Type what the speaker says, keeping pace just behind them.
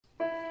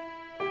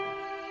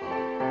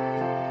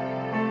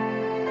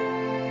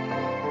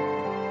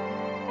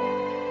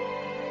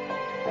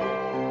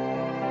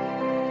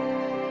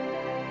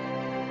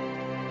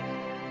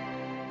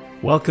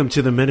Welcome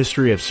to the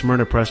ministry of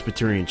Smyrna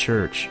Presbyterian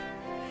Church.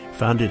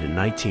 Founded in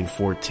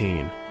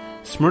 1914,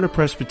 Smyrna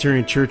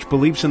Presbyterian Church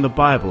believes in the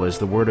Bible as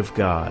the Word of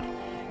God,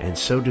 and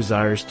so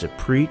desires to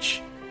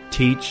preach,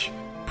 teach,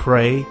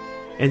 pray,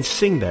 and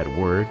sing that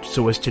Word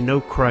so as to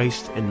know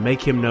Christ and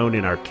make Him known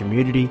in our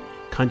community,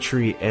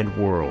 country, and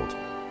world.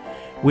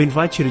 We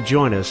invite you to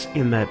join us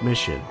in that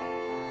mission.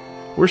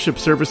 Worship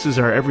services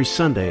are every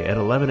Sunday at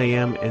 11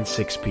 a.m. and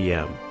 6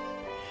 p.m.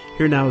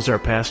 Here now is our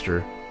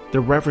pastor, the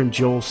Reverend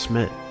Joel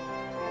Smith.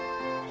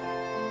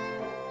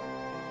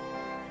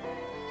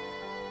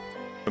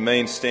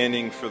 Remain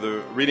standing for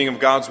the reading of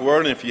God's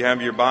Word, and if you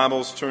have your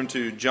Bibles, turn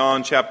to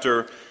John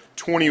chapter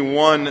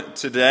 21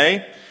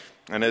 today.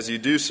 And as you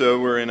do so,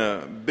 we're in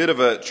a bit of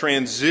a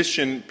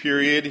transition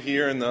period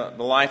here in the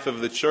life of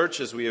the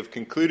church as we have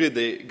concluded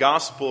the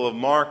Gospel of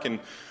Mark, and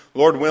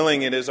Lord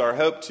willing, it is our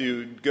hope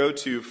to go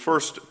to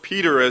 1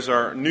 Peter as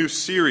our new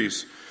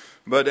series.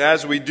 But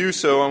as we do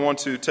so, I want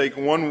to take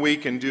 1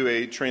 week and do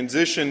a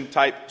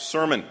transition-type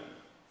sermon.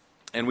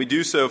 And we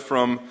do so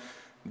from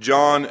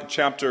John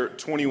chapter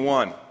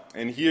 21.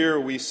 And here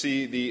we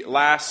see the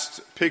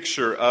last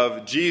picture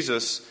of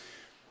Jesus,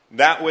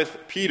 that with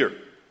Peter,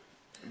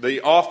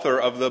 the author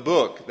of the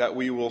book that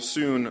we will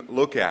soon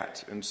look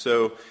at. And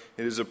so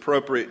it is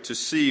appropriate to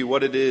see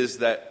what it is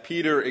that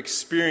Peter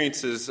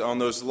experiences on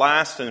those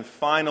last and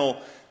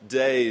final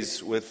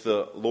days with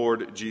the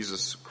Lord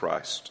Jesus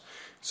Christ.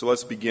 So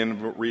let's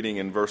begin reading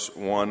in verse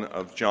 1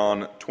 of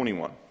John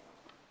 21.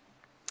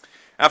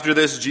 After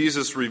this,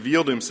 Jesus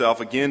revealed himself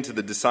again to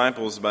the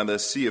disciples by the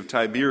Sea of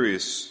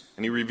Tiberias,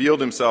 and he revealed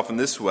himself in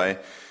this way.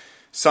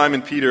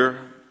 Simon Peter,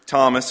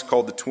 Thomas,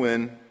 called the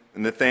twin,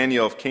 and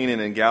Nathanael of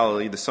Cana in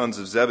Galilee, the sons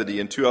of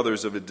Zebedee, and two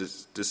others of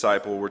his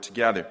disciple were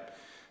together.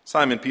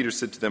 Simon Peter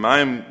said to them, "I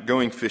am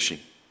going fishing."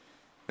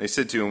 They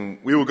said to him,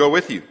 "We will go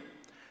with you."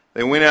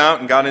 They went out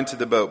and got into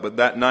the boat, but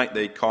that night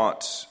they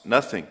caught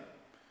nothing.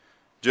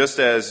 Just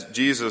as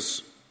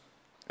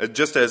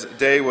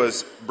day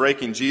was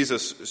breaking,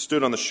 Jesus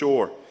stood on the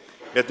shore.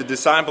 Yet the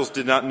disciples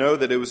did not know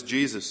that it was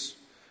Jesus.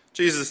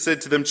 Jesus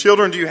said to them,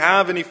 "Children, do you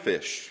have any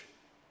fish?"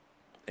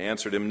 They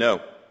answered him, "No."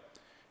 He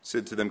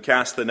said to them,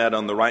 "Cast the net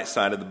on the right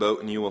side of the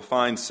boat, and you will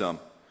find some."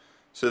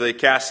 So they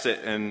cast it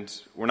and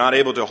were not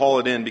able to haul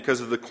it in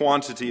because of the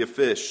quantity of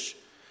fish.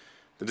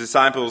 The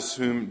disciples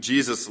whom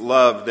Jesus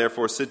loved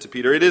therefore said to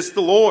Peter, "It is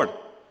the Lord."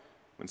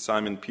 When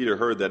Simon Peter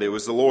heard that it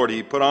was the Lord,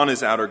 he put on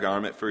his outer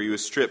garment, for he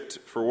was stripped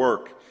for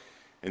work,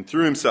 and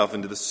threw himself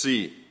into the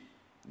sea.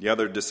 The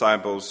other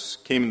disciples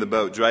came in the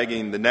boat,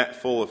 dragging the net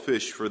full of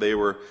fish, for they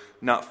were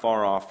not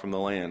far off from the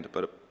land,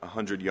 but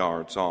 100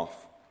 yards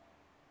off.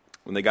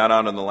 When they got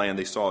out on the land,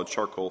 they saw a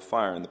charcoal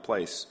fire in the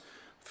place,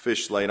 with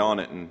fish laid on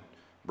it and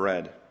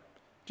bread.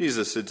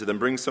 Jesus said to them,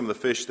 "Bring some of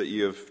the fish that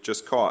you have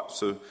just caught."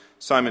 So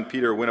Simon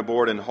Peter went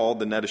aboard and hauled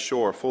the net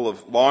ashore, full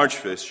of large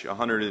fish,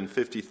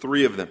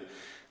 153 of them.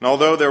 And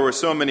although there were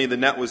so many, the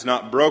net was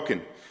not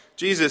broken.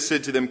 Jesus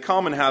said to them,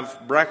 "Come and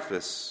have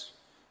breakfast."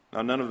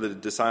 Now none of the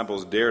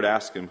disciples dared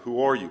ask him,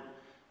 "Who are you?"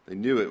 They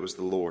knew it was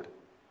the Lord.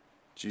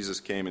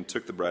 Jesus came and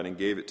took the bread and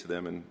gave it to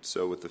them, and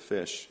so with the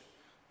fish.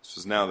 This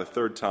was now the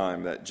third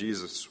time that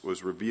Jesus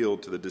was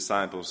revealed to the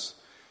disciples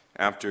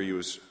after he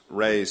was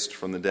raised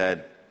from the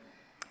dead.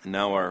 And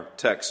now our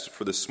text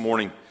for this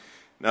morning.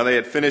 Now they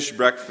had finished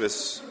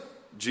breakfast.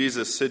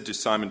 Jesus said to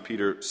Simon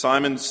Peter,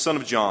 "Simon, son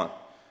of John,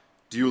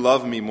 do you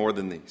love me more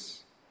than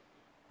these?"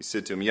 He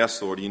said to him,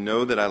 "Yes, Lord, you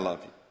know that I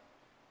love you."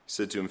 He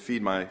said to him,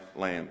 "Feed my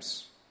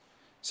lambs."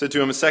 He said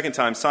to him a second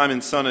time, "Simon,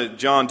 son of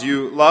John, do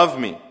you love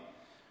me?" He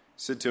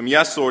said to him,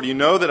 "Yes, Lord, you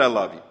know that I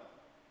love you."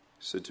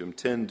 He said to him,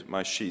 "Tend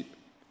my sheep."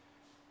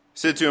 He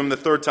said to him the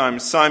third time,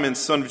 "Simon,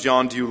 son of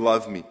John, do you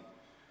love me?"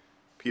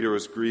 Peter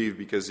was grieved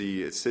because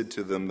he had said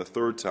to them the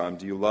third time,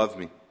 "Do you love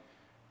me?"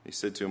 He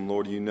said to him,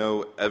 "Lord, you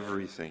know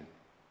everything.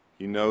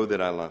 You know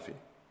that I love you."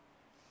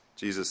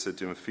 Jesus said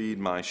to him, "Feed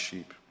my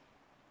sheep.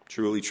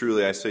 Truly,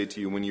 truly, I say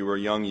to you, when you were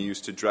young, you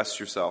used to dress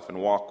yourself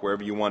and walk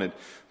wherever you wanted.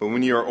 But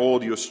when you are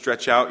old, you will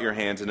stretch out your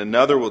hands, and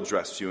another will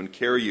dress you and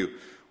carry you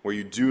where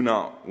you do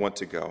not want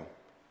to go."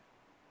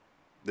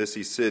 This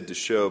he said to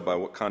show by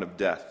what kind of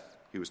death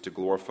he was to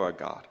glorify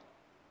God.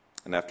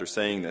 And after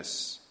saying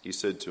this, he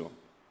said to him,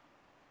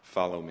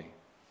 "Follow me."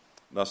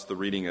 Thus the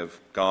reading of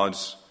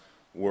God's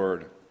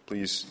word.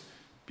 Please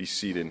be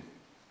seated.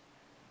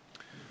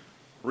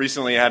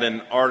 Recently I had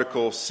an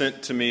article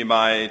sent to me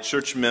by a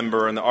church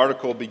member, and the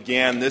article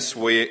began this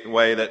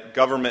way that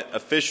government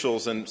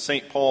officials in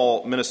St.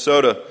 Paul,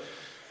 Minnesota,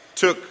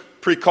 took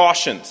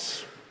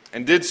precautions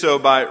and did so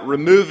by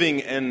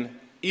removing an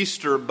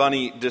Easter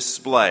bunny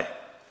display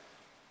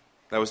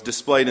that was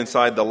displayed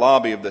inside the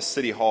lobby of the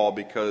city hall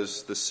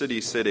because the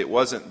city said it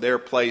wasn't their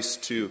place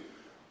to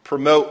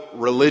promote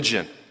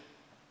religion.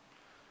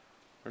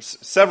 There's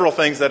several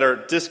things that are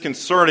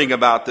disconcerting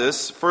about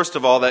this. First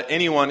of all, that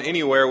anyone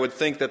anywhere would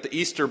think that the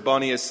Easter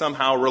bunny is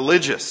somehow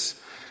religious.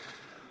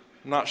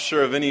 I'm not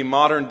sure of any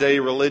modern day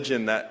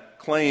religion that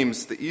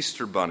claims the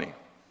Easter bunny.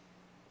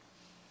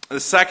 The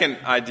second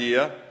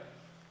idea,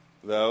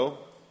 though,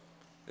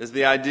 is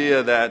the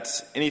idea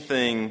that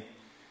anything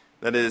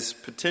that is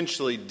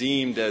potentially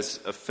deemed as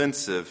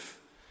offensive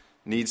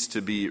needs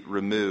to be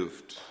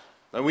removed.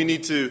 That we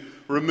need to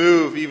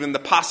remove even the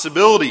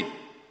possibility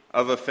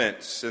of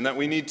offense, and that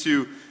we need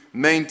to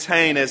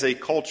maintain as a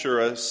culture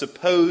a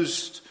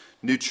supposed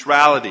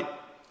neutrality.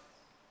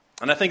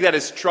 And I think that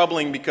is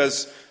troubling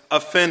because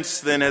offense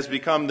then has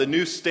become the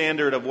new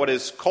standard of what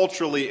is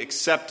culturally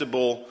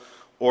acceptable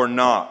or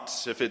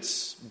not. If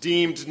it's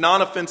deemed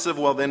non-offensive,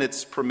 well, then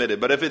it's permitted.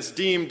 But if it's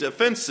deemed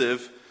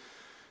offensive,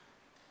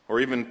 or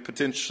even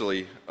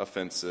potentially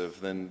offensive,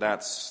 then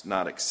that's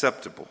not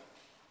acceptable.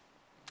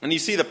 And you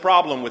see the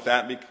problem with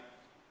that.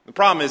 The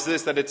problem is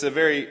this, that it's a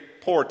very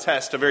poor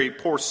test, a very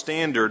poor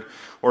standard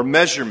or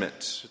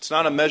measurement. It's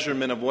not a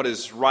measurement of what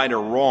is right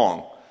or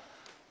wrong,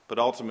 but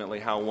ultimately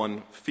how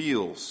one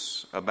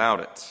feels about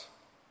it.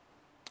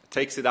 It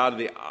takes it out of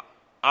the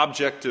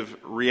objective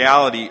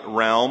reality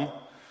realm,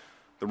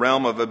 the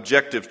realm of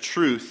objective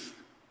truth,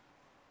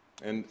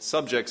 and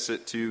subjects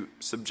it to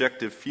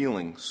subjective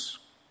feelings.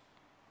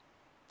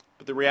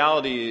 But the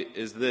reality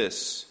is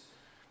this,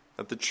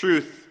 that the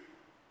truth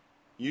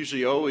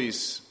usually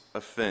always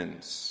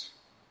offends.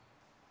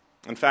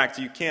 In fact,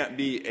 you can't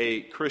be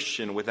a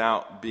Christian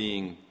without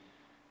being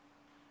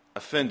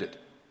offended,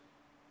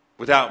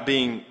 without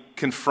being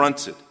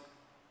confronted.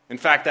 In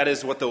fact, that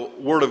is what the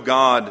Word of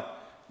God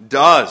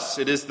does.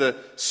 It is the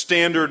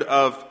standard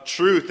of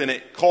truth, and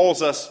it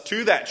calls us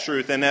to that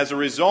truth. And as a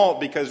result,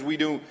 because we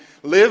do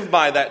live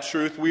by that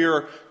truth, we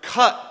are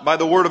cut by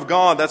the Word of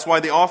God. That's why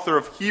the author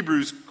of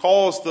Hebrews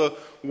calls the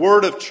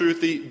Word of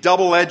truth the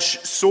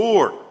double-edged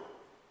sword.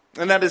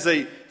 And that is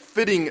a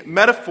fitting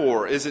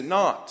metaphor, is it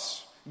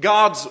not?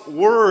 God's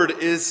Word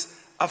is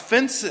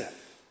offensive.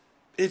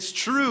 It's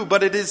true,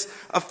 but it is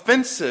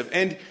offensive,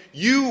 and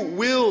you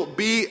will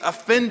be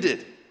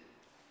offended.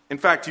 In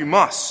fact, you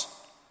must.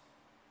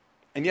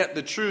 And yet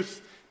the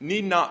truth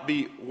need not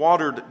be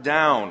watered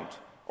down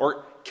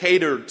or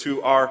catered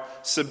to our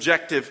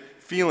subjective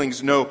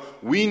feelings. No,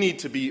 we need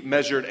to be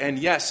measured and,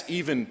 yes,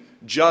 even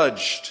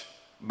judged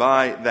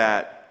by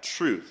that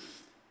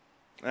truth.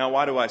 Now,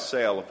 why do I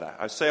say all of that?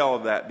 I say all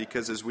of that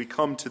because as we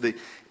come to the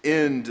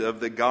end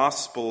of the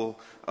Gospel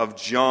of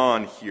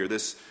John here,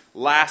 this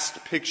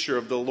last picture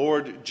of the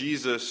Lord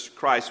Jesus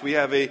Christ, we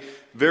have a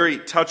very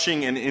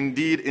touching and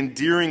indeed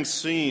endearing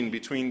scene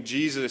between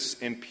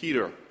Jesus and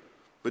Peter.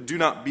 But do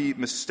not be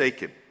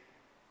mistaken.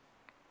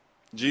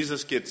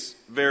 Jesus gets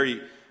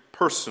very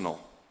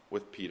personal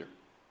with Peter.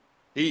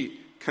 He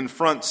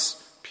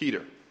confronts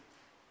Peter.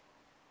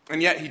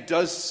 And yet he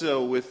does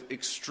so with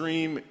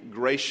extreme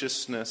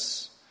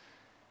graciousness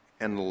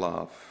and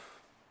love.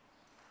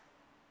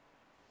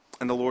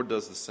 And the Lord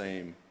does the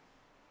same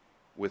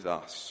with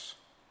us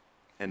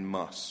and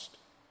must.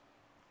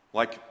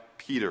 Like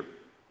Peter,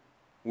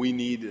 we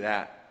need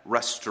that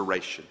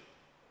restoration.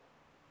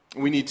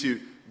 We need to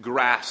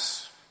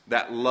grasp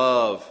that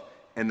love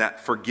and that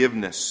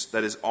forgiveness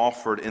that is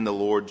offered in the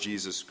Lord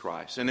Jesus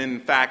Christ. And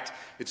in fact,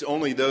 it's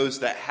only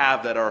those that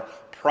have that are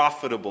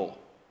profitable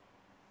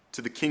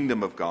to the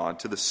kingdom of God,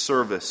 to the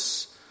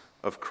service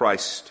of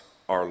Christ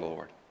our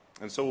Lord.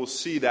 And so we'll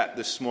see that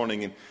this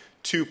morning in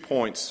 2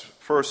 points.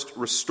 First,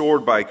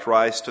 restored by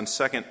Christ, and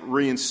second,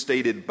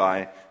 reinstated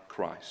by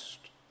Christ.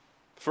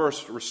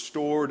 First,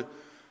 restored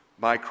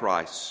by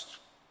Christ.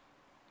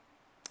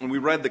 And we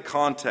read the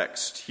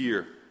context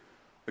here.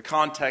 The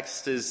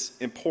context is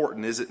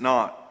important, is it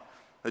not?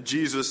 That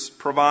Jesus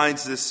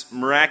provides this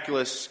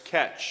miraculous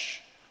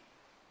catch.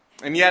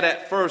 And yet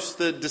at first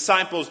the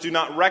disciples do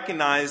not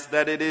recognize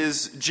that it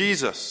is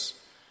Jesus.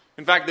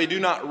 In fact, they do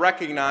not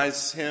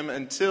recognize him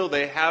until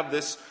they have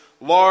this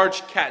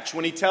large catch.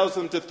 When he tells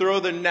them to throw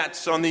their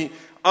nets on the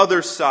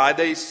other side,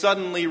 they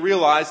suddenly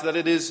realize that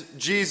it is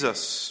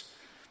Jesus.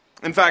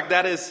 In fact,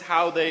 that is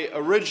how they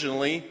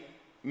originally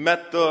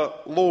met the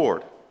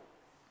Lord.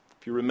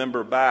 If you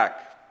remember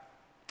back,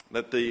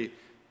 that the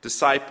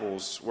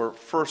disciples were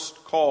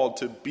first called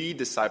to be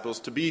disciples,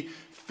 to be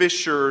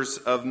fishers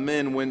of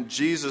men when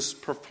Jesus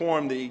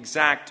performed the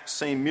exact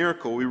same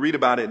miracle. We read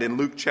about it in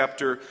Luke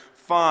chapter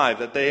 5,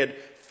 that they had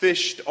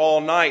fished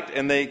all night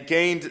and they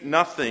gained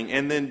nothing.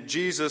 And then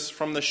Jesus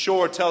from the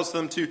shore tells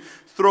them to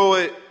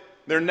throw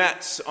their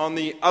nets on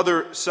the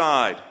other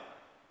side.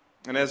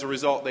 And as a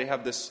result, they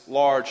have this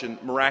large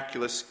and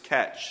miraculous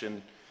catch.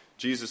 And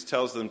Jesus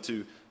tells them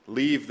to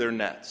leave their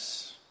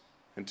nets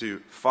and to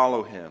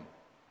follow him.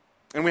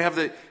 And we have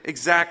the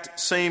exact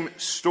same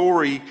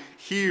story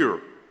here.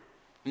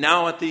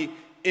 Now at the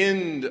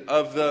end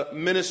of the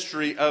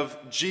ministry of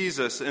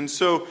Jesus. And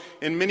so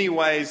in many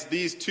ways,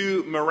 these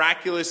two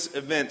miraculous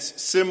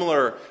events,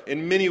 similar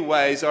in many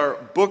ways, are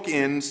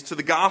bookends to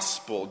the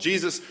gospel.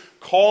 Jesus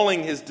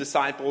calling his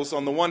disciples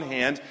on the one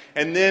hand,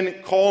 and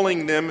then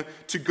calling them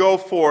to go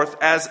forth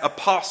as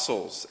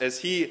apostles as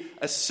he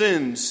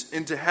ascends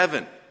into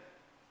heaven.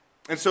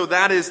 And so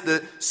that is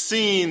the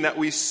scene that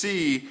we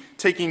see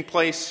taking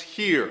place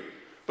here.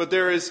 But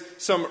there is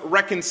some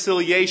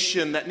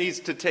reconciliation that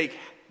needs to take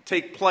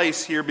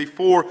place here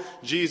before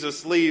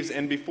Jesus leaves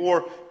and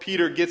before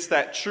Peter gets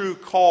that true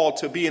call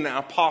to be an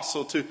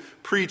apostle, to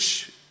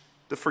preach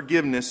the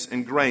forgiveness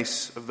and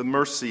grace of the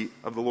mercy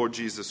of the Lord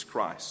Jesus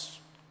Christ.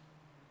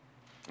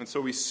 And so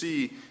we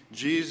see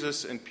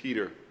Jesus and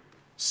Peter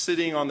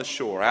sitting on the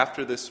shore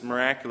after this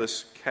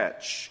miraculous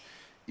catch,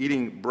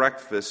 eating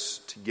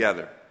breakfast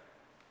together.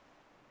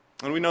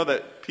 And we know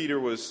that Peter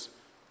was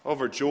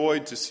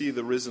overjoyed to see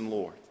the risen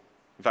Lord.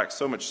 In fact,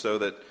 so much so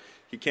that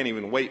he can't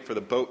even wait for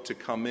the boat to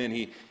come in.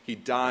 He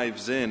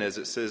dives in, as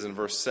it says in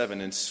verse 7,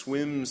 and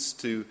swims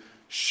to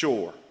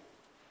shore.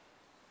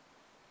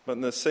 But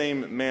in the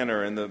same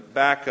manner, in the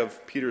back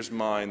of Peter's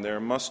mind, there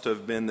must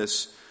have been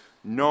this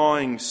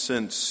gnawing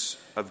sense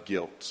of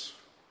guilt,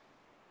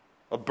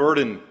 a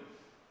burden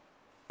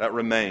that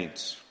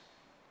remains,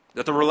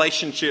 that the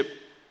relationship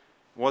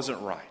wasn't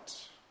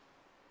right.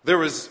 There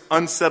was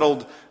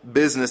unsettled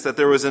business, that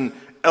there was an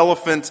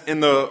elephant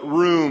in the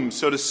room,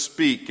 so to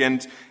speak,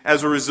 and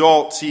as a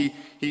result,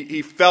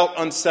 he felt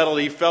unsettled.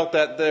 He felt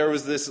that there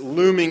was this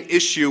looming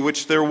issue,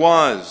 which there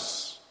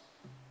was.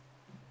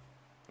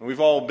 And we've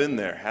all been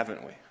there,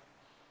 haven't we?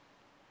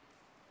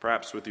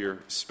 Perhaps with your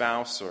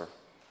spouse or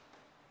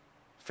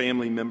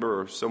family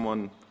member or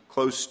someone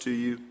close to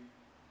you.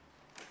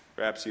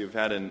 Perhaps you've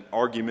had an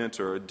argument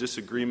or a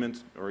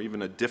disagreement or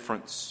even a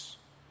difference.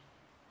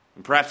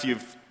 And perhaps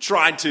you've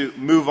tried to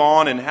move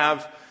on and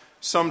have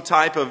some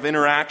type of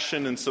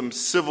interaction and some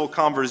civil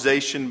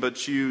conversation,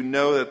 but you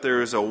know that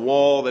there is a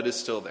wall that is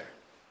still there.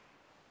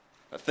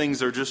 That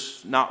things are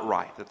just not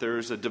right, that there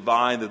is a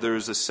divide, that there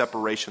is a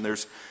separation,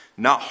 there's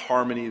not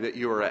harmony, that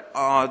you are at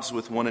odds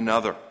with one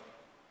another.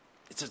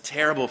 It's a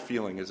terrible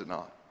feeling, is it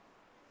not?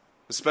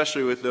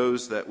 Especially with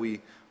those that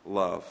we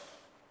love.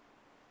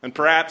 And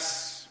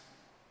perhaps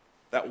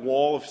that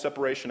wall of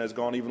separation has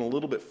gone even a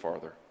little bit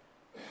farther.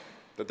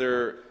 That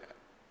there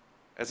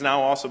has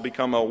now also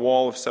become a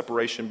wall of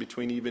separation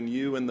between even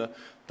you and the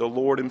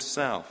Lord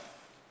Himself.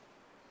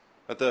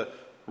 That the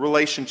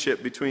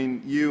relationship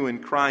between you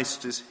and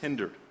Christ is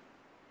hindered.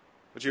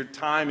 That your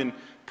time in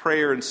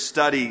prayer and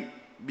study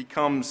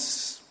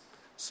becomes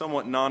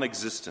somewhat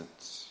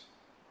non-existent.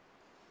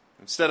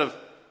 Instead of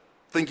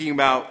thinking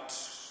about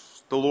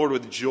the Lord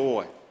with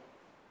joy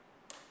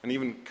and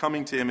even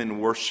coming to Him in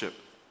worship,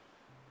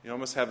 you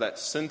almost have that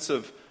sense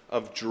of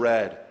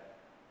dread,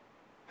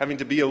 having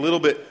to be a little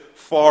bit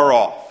far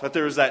off, that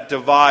there is that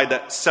divide,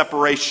 that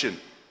separation.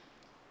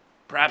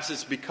 Perhaps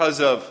it's because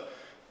of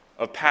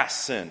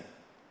past sin,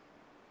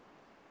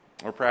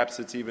 or perhaps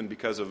it's even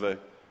because of a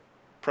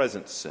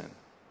present sin.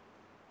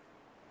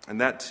 And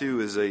that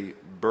too is a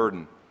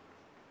burden.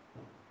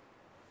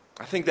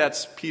 I think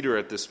that's Peter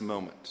at this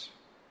moment.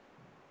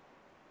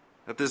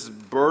 That this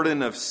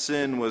burden of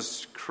sin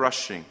was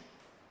crushing.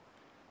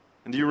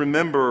 And do you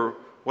remember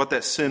what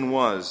that sin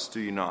was, do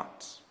you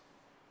not?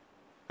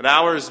 At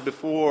hours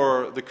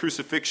before the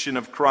crucifixion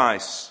of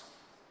Christ,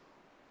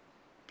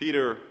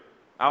 Peter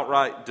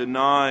outright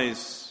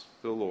denies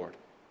the Lord.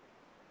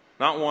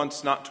 Not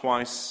once, not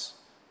twice,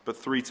 but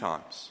 3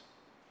 times.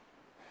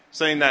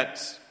 Saying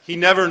that he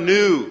never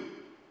knew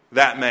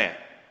that man.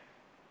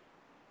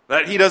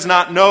 That he does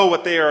not know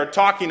what they are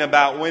talking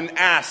about when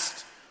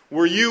asked,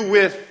 "Were you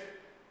with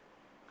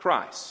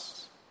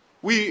Christ?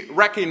 We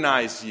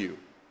recognize you.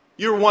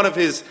 You're one of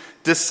his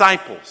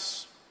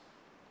disciples."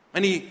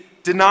 And he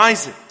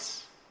denies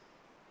it.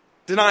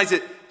 Denies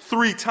it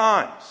 3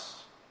 times.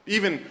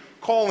 Even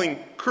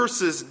calling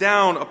curses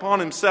down upon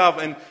himself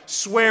and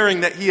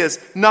swearing that he has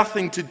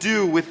nothing to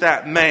do with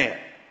that man.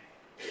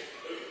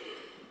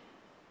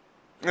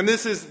 And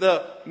this is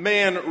the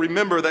man,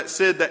 remember, that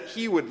said that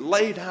he would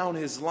lay down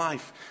his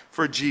life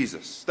for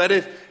Jesus. That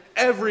if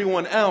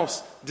everyone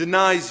else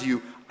denies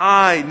you,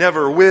 I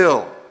never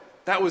will.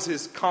 That was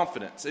his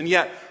confidence. And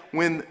yet,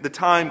 when the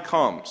time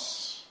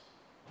comes,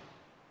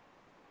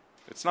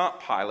 it's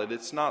not Pilate,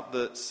 it's not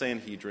the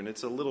Sanhedrin,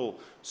 it's a little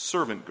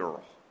servant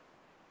girl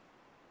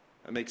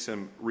that makes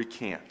him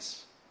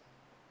recant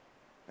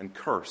and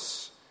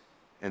curse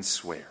and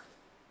swear.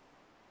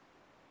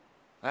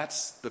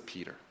 That's the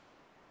Peter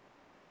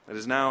that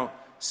is now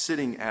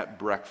sitting at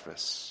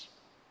breakfast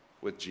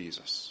with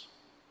Jesus.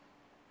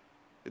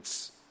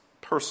 It's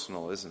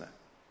personal, isn't it?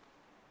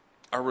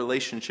 Our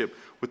relationship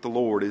with the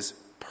Lord is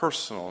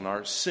personal, and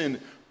our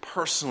sin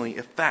personally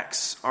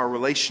affects our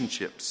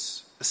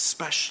relationships,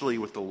 especially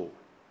with the Lord.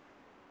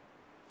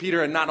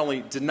 Peter had not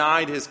only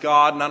denied his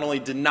God, not only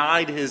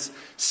denied his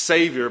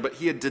Savior, but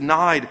he had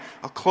denied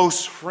a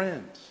close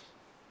friend.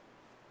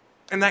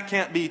 And that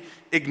can't be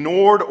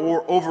ignored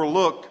or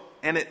overlooked,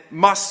 and it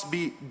must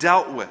be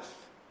dealt with.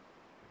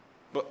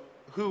 But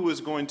who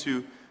is going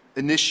to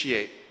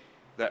initiate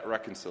that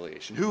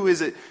reconciliation? Who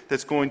is it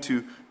that's going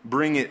to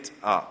bring it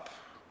up?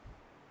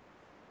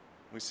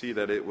 We see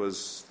that it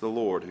was the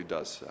Lord who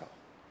does so.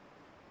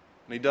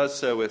 And he does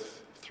so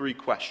with 3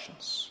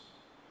 questions.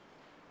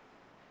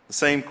 The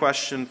same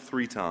question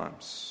 3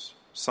 times.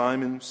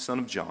 Simon, son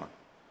of John,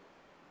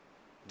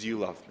 do you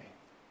love me?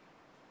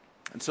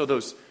 And so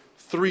those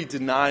 3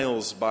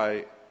 denials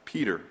by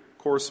Peter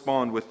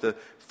correspond with the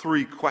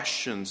 3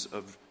 questions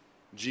of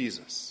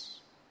Jesus.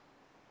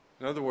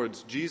 In other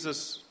words,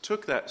 Jesus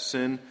took that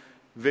sin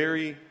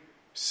very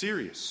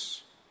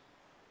serious.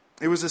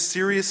 It was a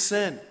serious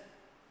sin.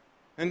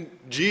 And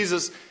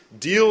Jesus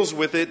deals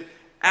with it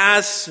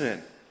as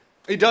sin.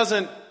 He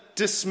doesn't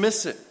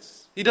dismiss it.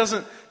 He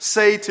doesn't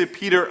say to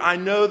Peter, I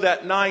know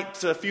that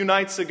night a few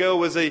nights ago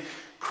was a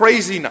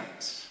crazy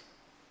night.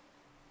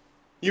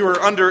 You were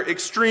under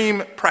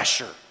extreme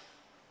pressure.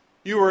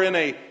 You were in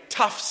a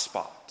tough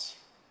spot.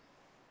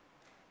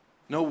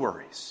 No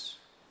worries.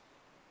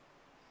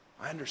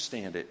 I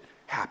understand it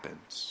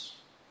happens.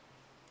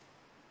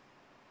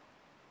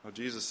 Well,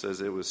 Jesus says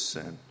it was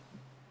sin.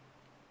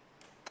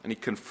 And he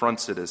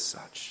confronts it as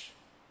such.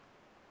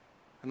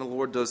 And the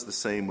Lord does the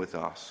same with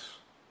us.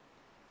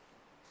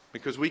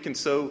 Because we can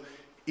so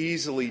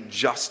easily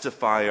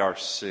justify our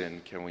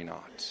sin, can we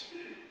not?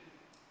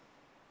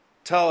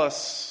 Tell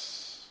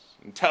us,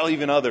 and tell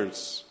even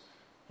others,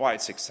 why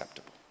it's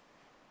acceptable.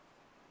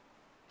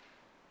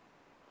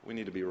 We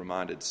need to be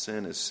reminded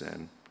sin is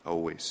sin,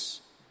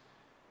 always.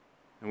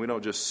 And we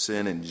don't just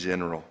sin in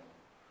general.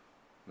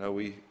 No,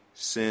 we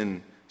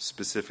sin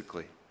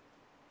specifically.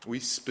 We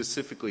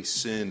specifically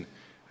sin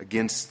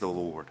against the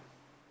Lord.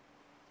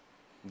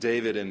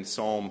 David in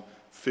Psalm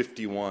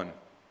 51,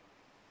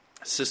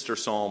 sister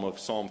psalm of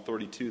Psalm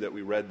 32 that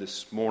we read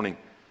this morning.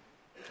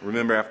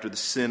 Remember, after the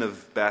sin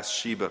of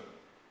Bathsheba,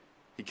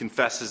 he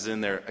confesses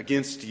in there,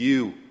 against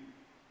you,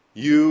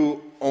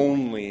 you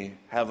only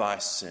have I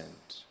sinned,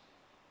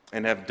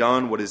 and have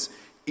done what is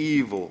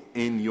evil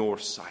in your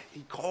sight.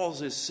 He calls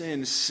his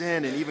sin,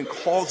 sin, and even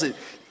calls it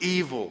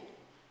evil.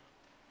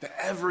 That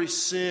every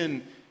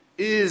sin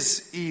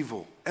is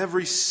evil.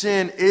 Every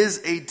sin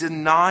is a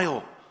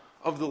denial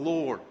of the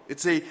Lord.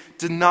 It's a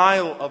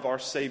denial of our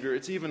Savior.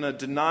 It's even a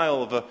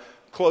denial of a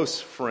close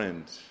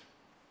friend.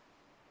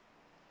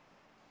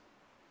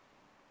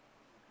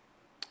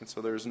 And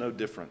so there is no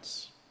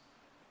difference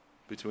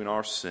between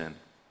our sin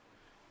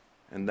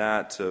and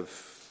that of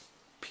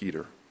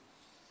Peter.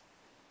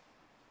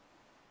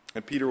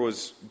 And Peter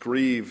was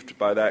grieved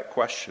by that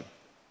question.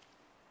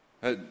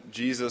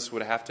 Jesus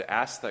would have to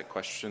ask that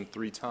question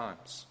 3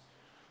 times.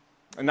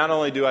 And not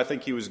only do I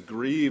think he was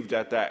grieved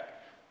at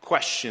that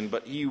question,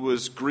 but he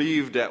was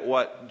grieved at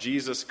what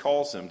Jesus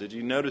calls him. Did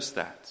you notice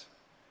that?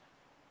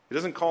 He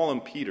doesn't call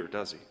him Peter,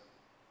 does he?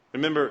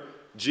 Remember,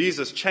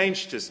 Jesus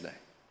changed his name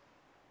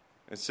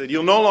and said,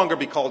 you'll no longer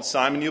be called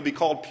Simon, you'll be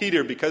called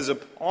Peter, because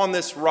upon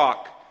this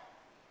rock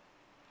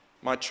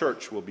my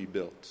church will be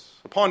built.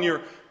 Upon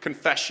your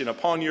confession,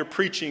 upon your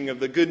preaching of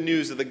the good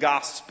news of the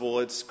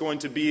gospel, it's going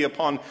to be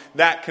upon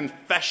that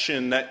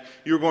confession that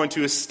you're going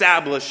to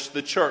establish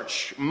the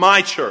church,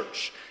 my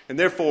church. And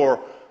therefore,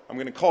 I'm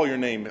going to call your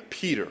name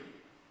Peter,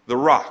 the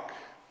rock.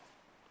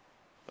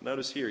 But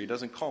notice here, he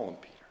doesn't call him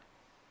Peter.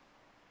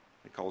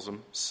 He calls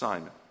him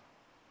Simon.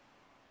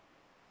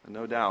 And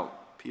no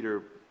doubt,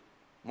 Peter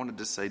wanted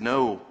to say,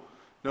 no,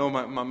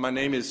 my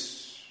name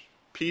is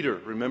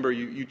Peter. Remember,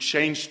 you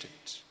changed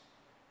it.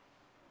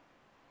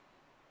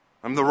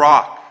 I'm the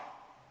rock.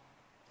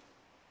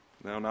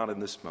 No, not in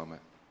this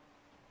moment.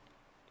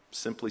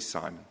 Simply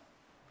Simon.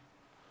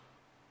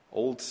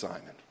 Old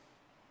Simon.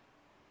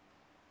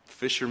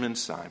 Fisherman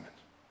Simon.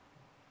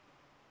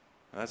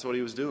 That's what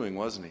he was doing,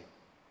 wasn't he?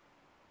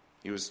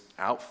 He was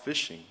out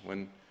fishing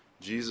when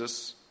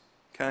Jesus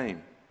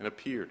came and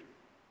appeared.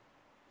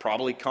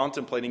 Probably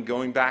contemplating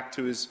going back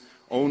to his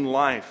own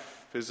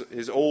life,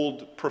 his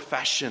old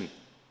profession.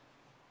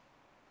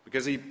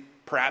 Because he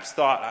perhaps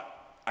thought,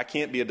 I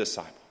can't be a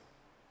disciple.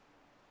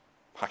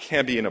 I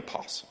can't be an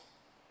apostle.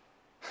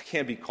 I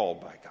can't be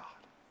called by God.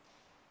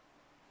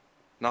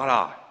 Not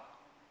I.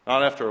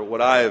 Not after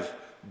what I have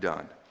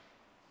done.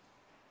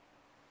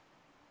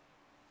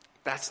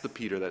 That's the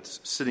Peter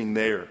that's sitting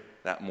there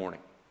that morning.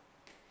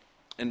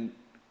 And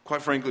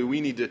quite frankly,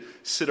 we need to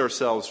sit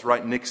ourselves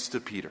right next to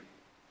Peter.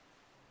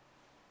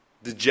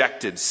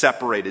 Dejected,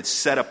 separated,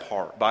 set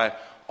apart by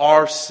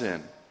our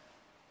sin.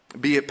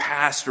 Be it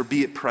past or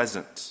be it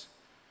present.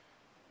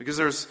 Because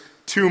there's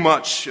too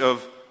much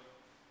of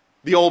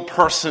the old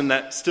person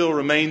that still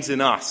remains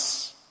in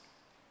us.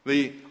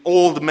 The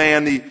old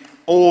man, the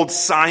old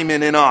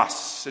Simon in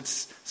us.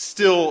 It's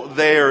still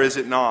there, is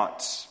it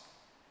not?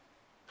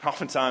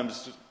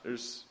 Oftentimes,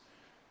 there's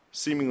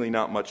seemingly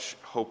not much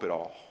hope at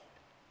all.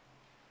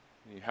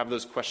 You have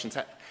those questions.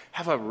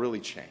 Have I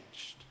really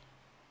changed?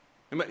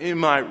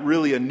 Am I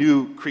really a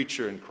new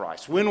creature in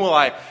Christ? When will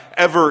I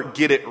ever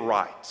get it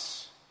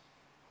right?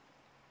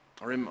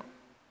 Or am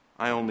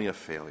I only a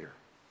failure?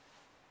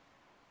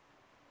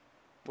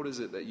 What is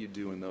it that you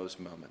do in those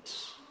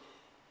moments?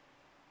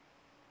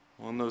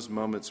 Well, in those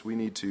moments, we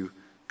need to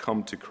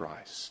come to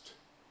Christ.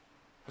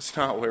 That's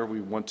not where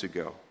we want to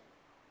go.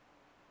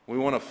 We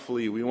want to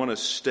flee. We want to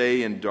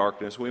stay in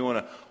darkness. We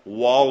want to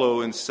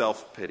wallow in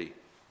self-pity.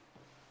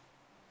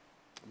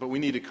 But we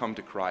need to come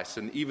to Christ.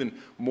 And even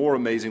more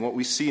amazing, what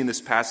we see in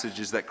this passage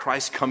is that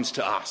Christ comes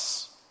to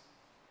us.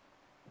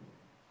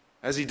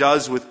 As he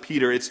does with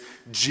Peter, it's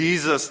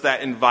Jesus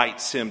that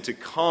invites him to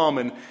come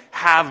and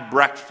have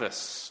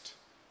breakfast,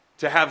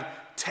 to have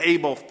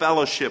table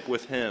fellowship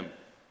with him.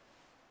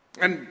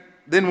 And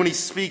then when he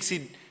speaks,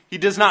 he He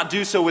does not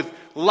do so with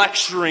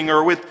lecturing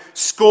or with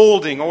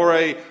scolding or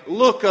a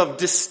look of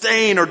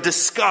disdain or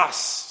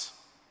disgust.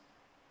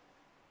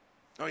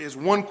 No, he has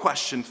one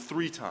question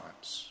 3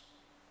 times.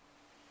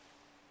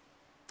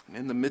 And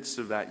in the midst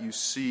of that, you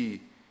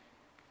see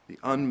the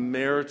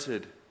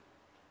unmerited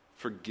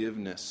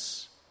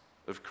forgiveness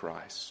of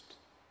Christ.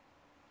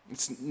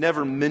 It's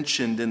never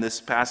mentioned in this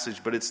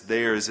passage, but it's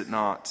there, is it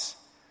not?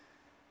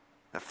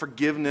 That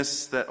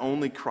forgiveness that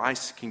only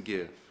Christ can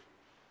give.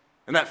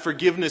 And that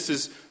forgiveness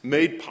is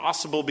made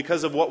possible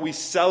because of what we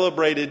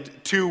celebrated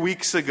 2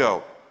 weeks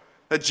ago.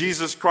 That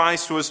Jesus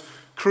Christ was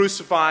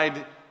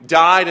crucified,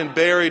 died and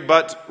buried,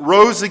 but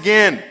rose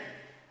again.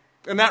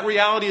 And that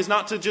reality is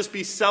not to just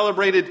be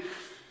celebrated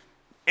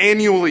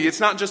annually. It's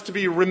not just to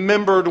be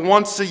remembered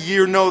once a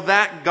year. No,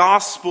 that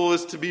gospel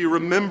is to be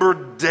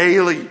remembered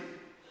daily.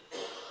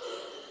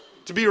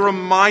 To be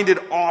reminded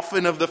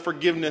often of the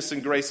forgiveness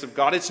and grace of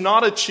God. It's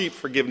not a cheap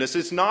forgiveness.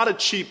 It's not a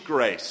cheap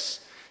grace.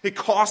 It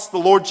cost the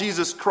Lord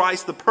Jesus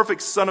Christ, the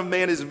perfect Son of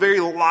Man, his very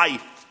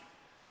life.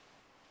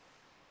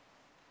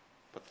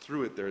 But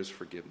through it there is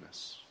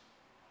forgiveness.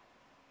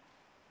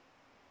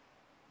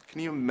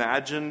 Can you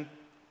imagine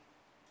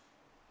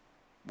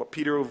what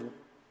Peter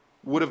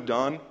would have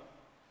done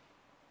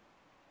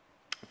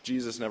if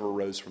Jesus never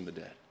rose from the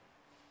dead?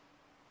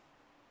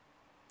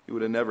 He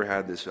would have never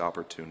had this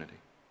opportunity.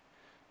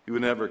 He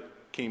would never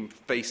came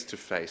face to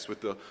face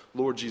with the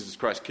Lord Jesus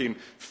Christ, came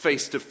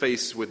face to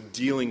face with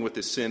dealing with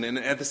his sin, and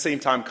at the same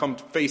time come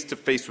face to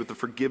face with the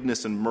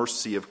forgiveness and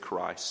mercy of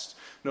Christ.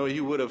 No,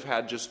 he would have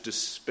had just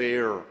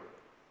despair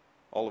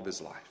all of his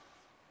life.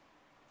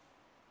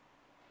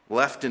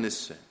 Left in his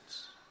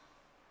sins.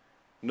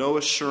 No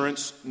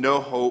assurance, no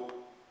hope,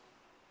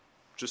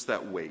 just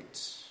that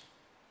weight.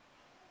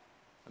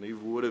 And he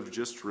would have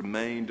just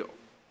remained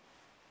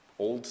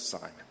old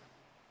Simon.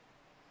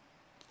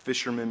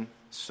 Fisherman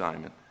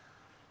Simon.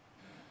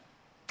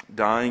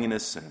 Dying in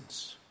his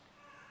sins,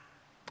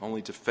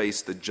 only to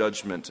face the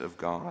judgment of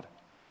God.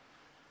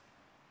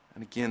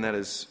 And again, that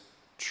is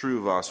true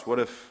of us.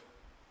 What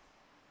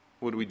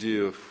would we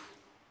do if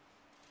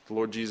the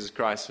Lord Jesus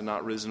Christ had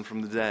not risen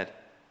from the dead?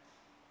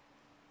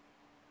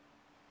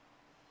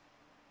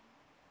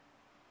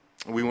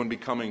 We wouldn't be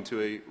coming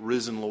to a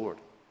risen Lord.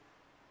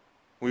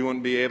 We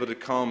wouldn't be able to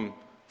come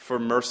for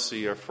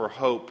mercy or for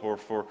hope or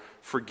for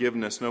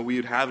forgiveness. No, we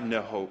would have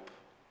no hope.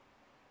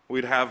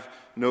 We'd have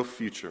no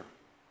future.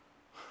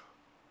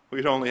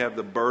 We'd only have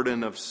the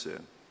burden of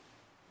sin.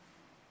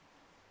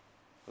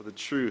 But the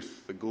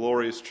truth, the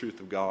glorious truth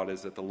of God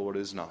is that the Lord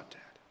is not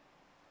dead.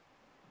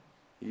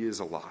 He is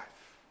alive.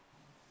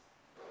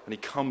 And he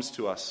comes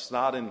to us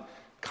not in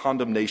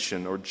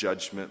condemnation or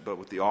judgment, but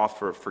with the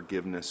offer of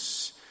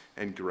forgiveness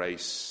and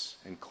grace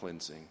and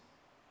cleansing.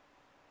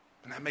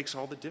 And that makes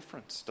all the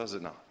difference, does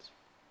it not?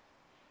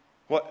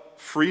 What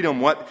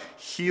freedom, what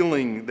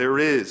healing there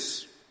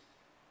is.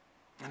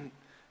 And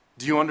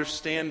do you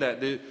understand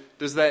that?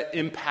 Does that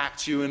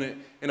impact you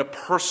in a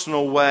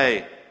personal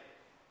way?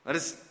 That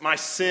is, my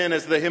sin,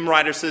 as the hymn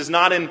writer says,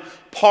 not in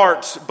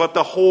part, but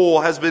the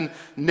whole has been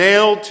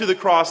nailed to the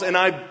cross, and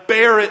I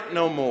bear it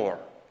no more.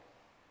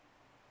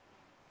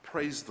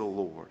 Praise the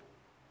Lord.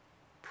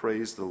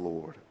 Praise the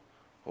Lord,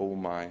 O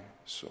my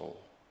soul.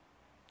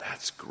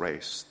 That's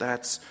grace.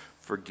 That's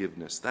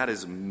forgiveness. That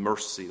is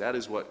mercy. That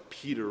is what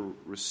Peter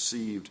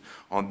received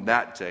on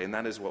that day, and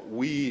that is what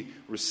we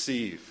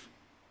receive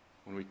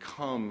when we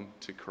come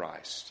to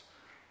Christ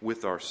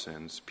with our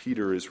sins.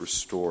 Peter is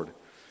restored,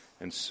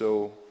 and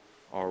so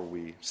are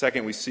we.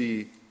 Second, we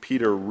see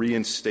Peter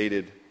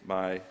reinstated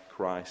by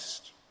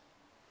Christ.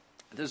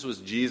 This was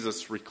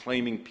Jesus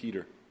reclaiming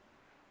Peter.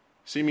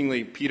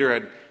 Seemingly,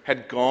 Peter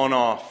had gone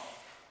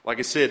off, like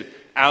I said,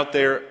 out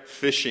there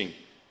fishing.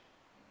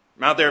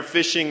 Out there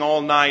fishing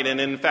all night,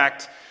 and in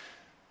fact,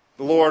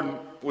 the Lord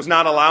was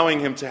not allowing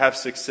him to have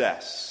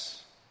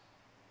success.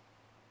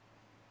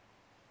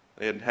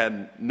 They had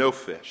had no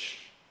fish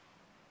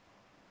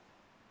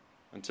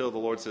until the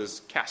Lord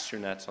says, cast your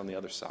nets on the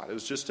other side. It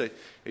was just a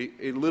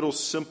little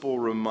simple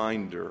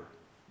reminder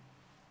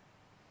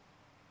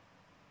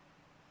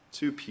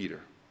to Peter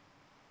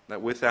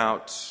that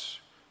without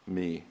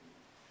me,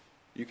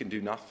 you can do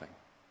nothing.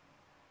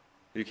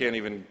 You can't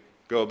even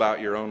go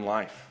about your own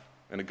life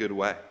in a good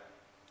way.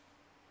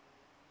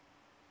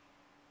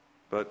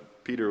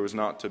 But Peter was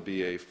not to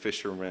be a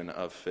fisherman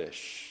of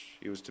fish.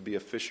 He was to be a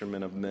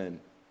fisherman of men.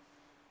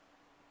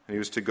 And he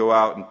was to go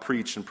out and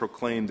preach and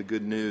proclaim the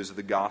good news of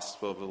the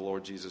gospel of the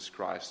Lord Jesus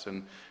Christ.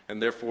 And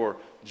therefore,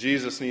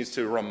 Jesus needs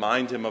to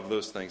remind him of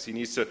those things. He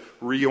needs to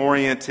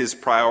reorient his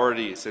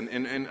priorities.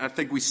 And I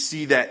think we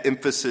see that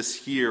emphasis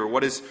here.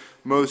 What is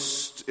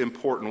most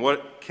important?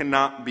 What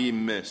cannot be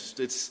missed?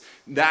 It's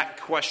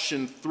that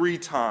question 3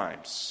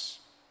 times.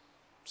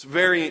 It's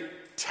very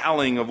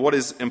telling of what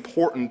is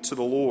important to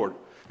the Lord.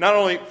 Not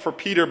only for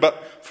Peter,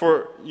 but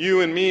for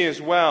you and me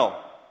as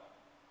well.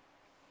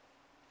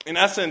 In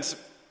essence,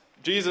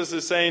 Jesus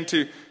is saying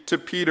to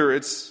Peter,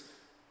 it's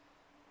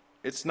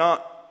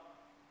not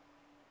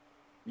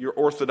your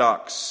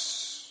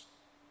orthodox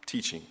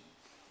teaching.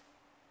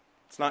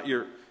 It's not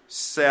your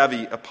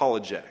savvy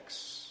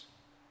apologetics.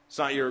 It's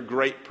not your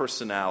great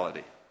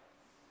personality.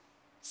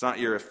 It's not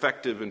your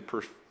effective and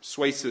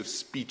persuasive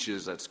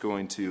speeches that's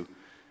going to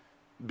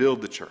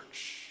build the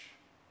church.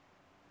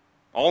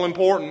 All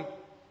important,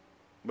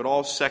 but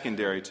all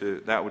secondary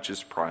to that which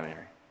is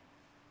primary.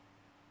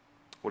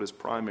 What is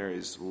primary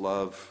is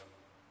love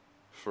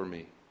for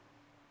me.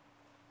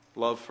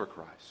 Love for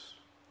Christ.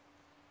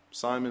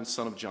 Simon,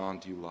 son of John,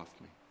 do you love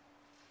me?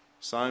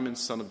 Simon,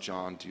 son of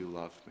John, do you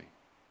love me?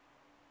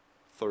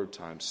 Third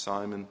time,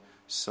 Simon,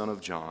 son of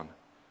John,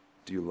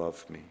 do you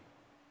love me?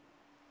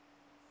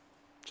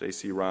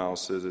 J.C. Ryle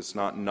says it's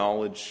not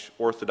knowledge,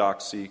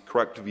 orthodoxy,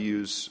 correct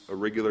views, a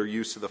regular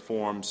use of the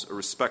forms, a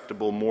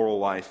respectable moral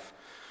life.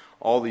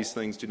 All these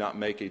things do not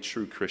make a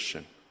true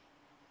Christian.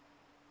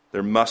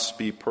 There must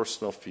be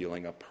personal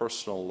feeling, a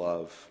personal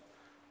love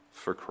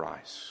for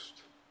Christ.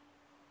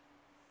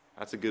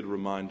 That's a good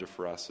reminder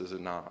for us, is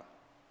it not?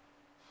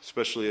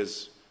 Especially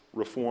as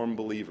Reformed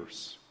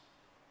believers.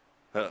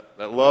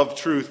 That love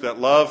truth, that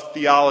love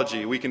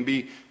theology. We can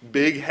be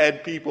big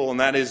head people, and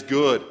that is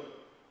good.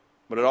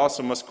 But it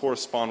also must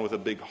correspond with a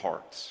big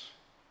heart.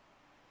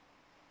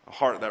 A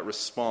heart that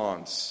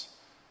responds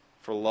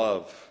for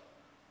love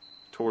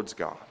towards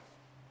God.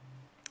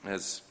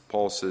 As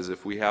Paul says,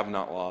 if we have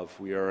not love,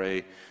 we are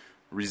a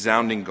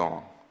resounding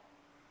gong,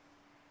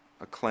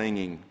 a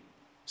clanging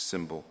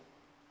cymbal.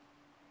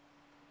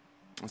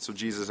 And so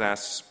Jesus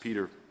asks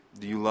Peter,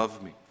 do you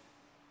love me?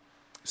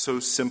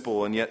 So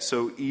simple and yet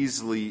so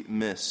easily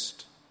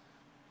missed.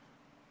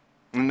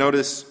 And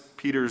notice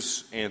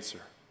Peter's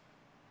answer.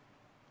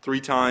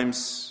 3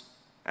 times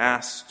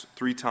asked,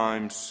 3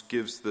 times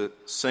gives the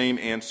same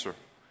answer,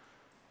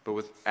 but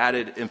with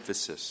added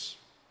emphasis.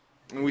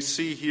 And we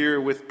see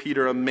here with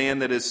Peter a man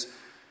that is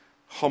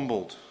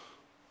humbled.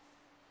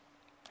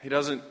 He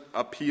doesn't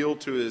appeal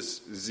to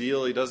his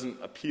zeal. He doesn't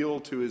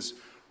appeal to his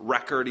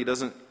record. He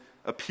doesn't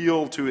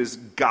appeal to his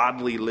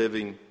godly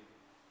living.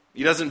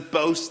 He doesn't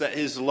boast that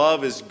his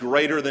love is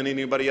greater than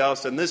anybody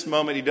else. In this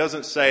moment, he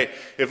doesn't say,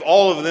 if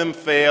all of them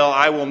fail,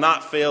 I will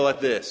not fail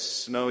at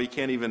this. No, he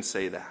can't even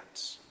say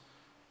that.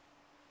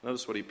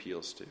 Notice what he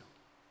appeals to.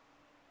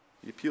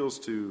 He appeals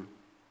to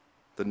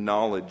the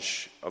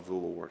knowledge of the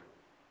Lord.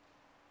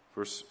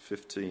 Verse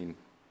 15,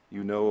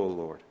 you know, O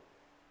Lord,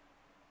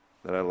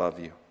 that I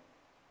love you.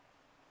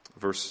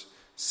 Verse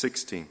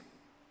 16,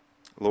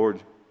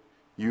 Lord,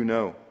 you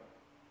know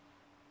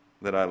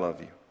that I love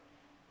you.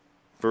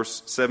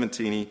 Verse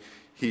 17,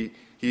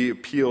 he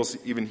appeals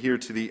even here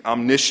to the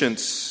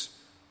omniscience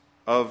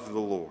of the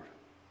Lord.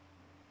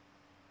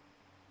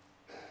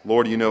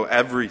 Lord, you know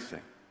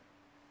everything.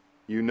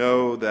 You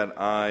know that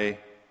I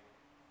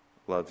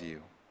love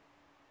you.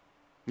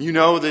 You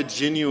know the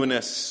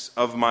genuineness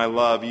of my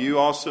love. You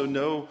also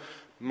know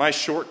my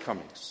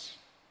shortcomings,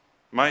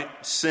 my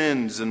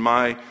sins and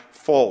my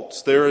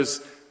faults. There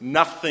is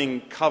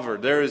nothing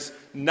covered. There is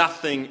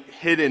nothing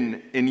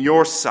hidden in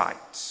your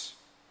sight.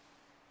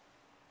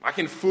 I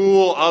can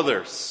fool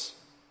others.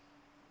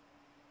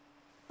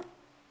 I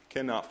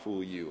cannot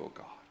fool you, O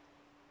God.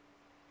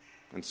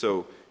 And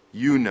so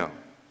you know.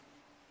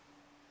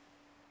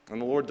 And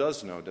the Lord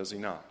does know, does he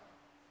not?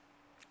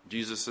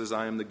 Jesus says,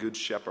 I am the good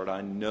shepherd.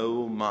 I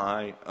know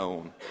my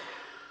own,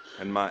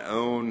 and my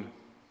own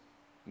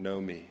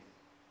know me.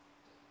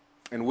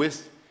 And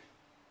with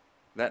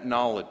that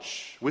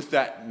knowledge, with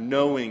that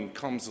knowing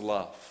comes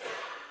love.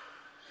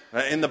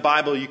 In the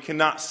Bible, you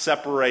cannot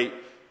separate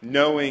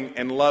knowing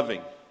and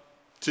loving.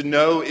 To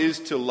know is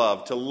to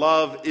love. To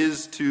love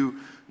is to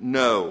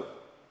know.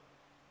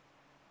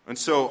 And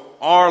so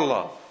our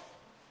love,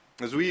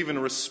 as we even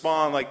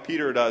respond like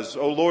Peter does,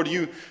 oh Lord,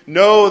 you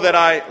know that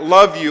I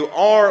love you.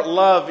 Our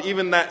love,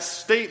 even that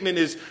statement,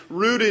 is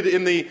rooted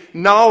in the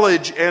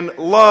knowledge and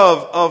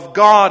love of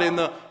God, in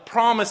the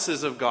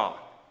promises of God.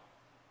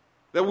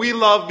 That we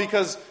love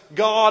because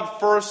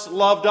God first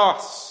loved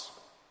us.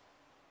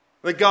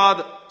 That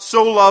God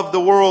so loved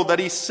the world that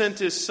he sent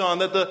his Son.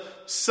 That the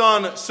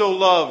Son so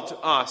loved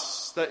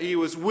us that he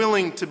was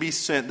willing to be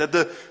sent. That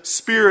the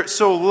Spirit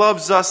so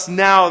loves us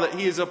now that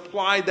he has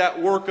applied that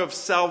work of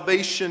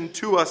salvation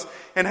to us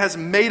and has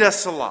made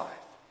us alive.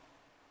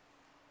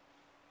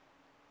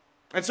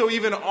 And so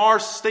even our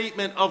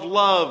statement of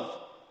love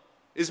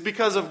is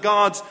because of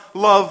God's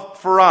love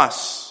for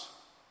us.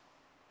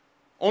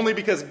 Only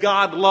because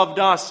God loved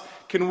us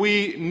can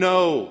we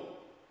know,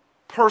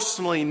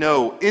 personally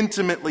know,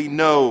 intimately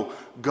know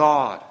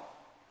God,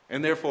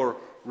 and therefore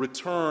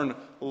return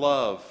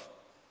love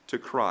to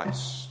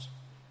Christ.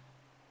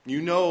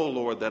 You know,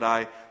 Lord, that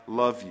I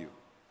love you,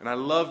 and I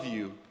love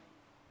you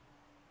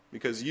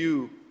because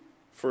you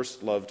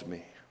first loved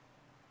me.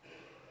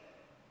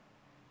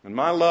 And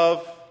my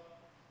love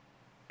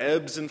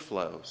ebbs and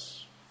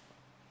flows.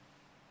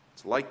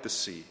 It's like the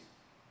sea.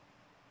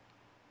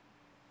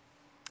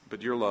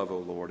 But your love, O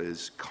Lord,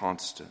 is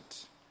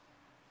constant.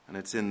 And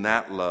it's in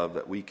that love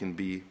that we can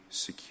be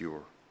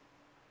secure.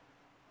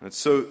 And it's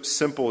so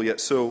simple yet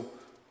so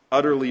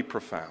utterly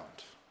profound.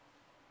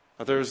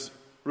 Now, there's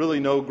really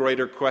no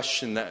greater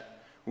question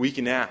that we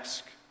can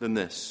ask than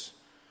this.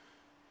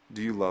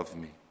 Do you love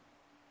me?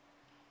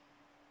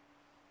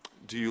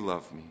 Do you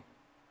love me?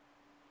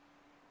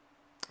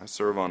 I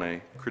serve on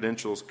a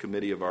credentials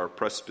committee of our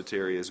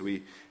presbytery as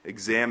we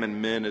examine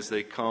men as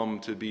they come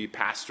to be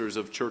pastors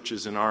of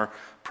churches in our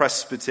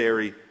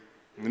presbytery,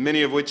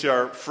 many of which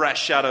are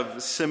fresh out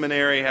of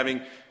seminary,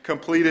 having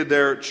completed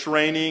their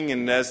training,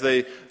 and as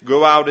they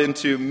go out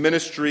into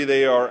ministry,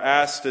 they are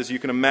asked, as you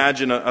can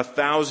imagine,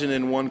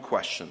 1,001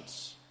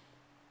 questions.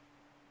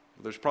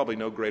 There's probably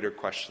no greater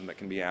question that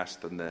can be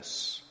asked than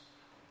this.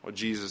 What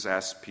Jesus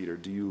asked Peter,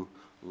 do you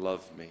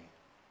love me?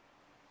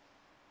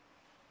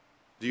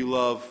 Do you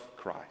love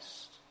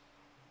Christ?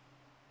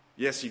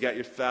 Yes, you got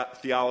your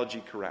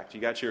theology correct.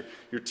 You got your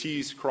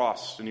T's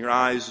crossed and your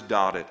I's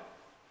dotted.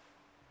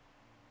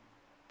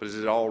 But is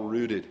it all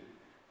rooted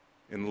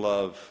in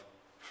love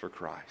for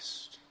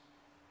Christ?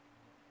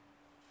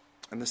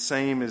 And the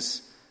same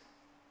is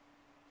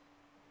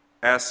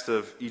asked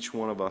of each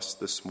one of us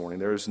this morning.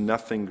 There is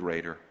nothing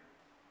greater.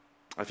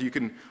 If you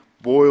can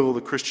boil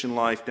the Christian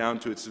life down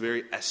to its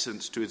very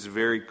essence, to its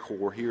very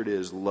core, here it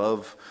is,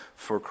 love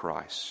for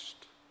Christ.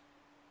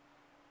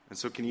 And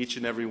so can each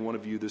and every one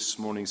of you this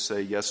morning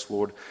say, yes,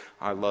 Lord,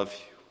 I love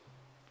you.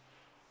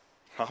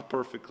 Not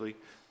perfectly,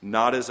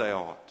 not as I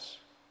ought.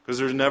 Because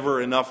there's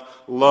never enough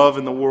love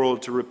in the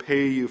world to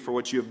repay you for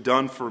what you have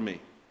done for me.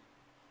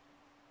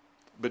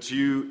 But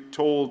you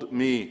told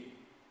me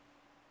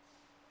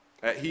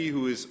that he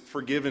who is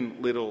forgiven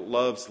little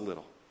loves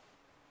little.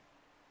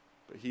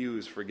 But he who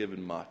is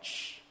forgiven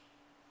much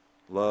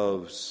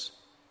loves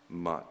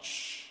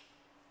much.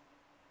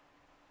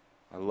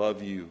 I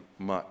love you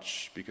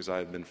much because I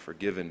have been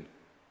forgiven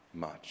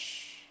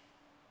much.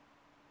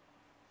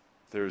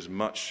 There is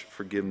much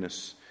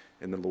forgiveness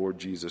in the Lord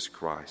Jesus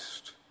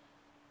Christ.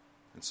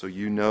 And so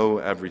you know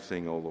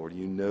everything, O Lord.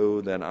 You know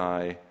that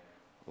I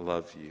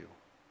love you.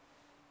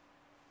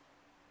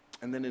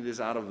 And then it is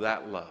out of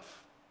that love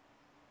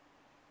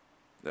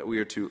that we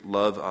are to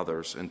love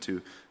others and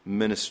to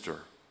minister.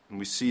 And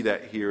we see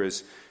that here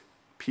as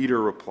Peter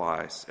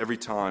replies. Every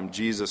time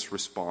Jesus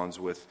responds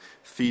with,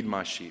 feed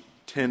my sheep,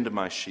 tend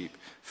my sheep,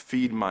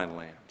 feed my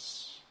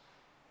lambs.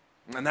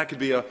 And that could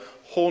be a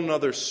whole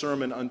nother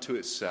sermon unto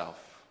itself.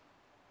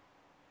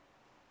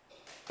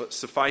 But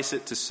suffice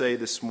it to say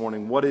this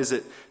morning, what is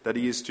it that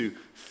he is to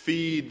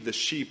feed the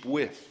sheep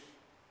with?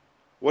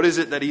 What is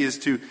it that he is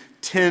to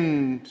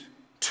tend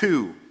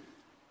to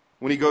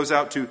when he goes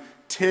out to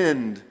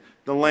tend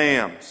the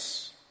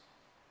lambs?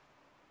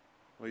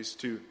 Well, he's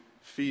to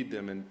feed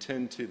them and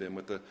tend to them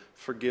with the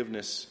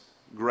forgiveness,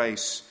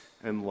 grace,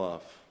 and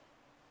love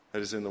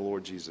that is in the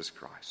Lord Jesus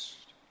Christ.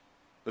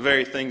 The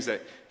very things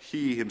that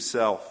he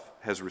himself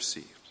has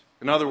received.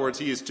 In other words,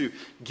 he is to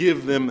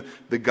give them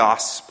the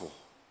gospel.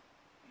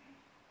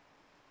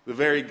 The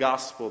very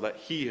gospel that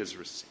he has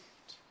received.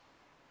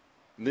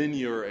 And then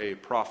you're a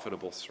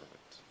profitable servant.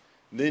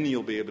 Then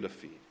you'll be able to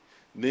feed.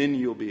 Then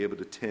you'll be able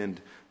to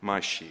tend my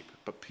sheep.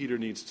 But Peter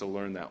needs to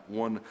learn that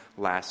one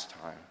last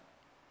time.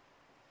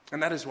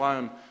 And that is why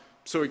I'm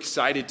so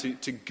excited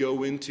to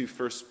go into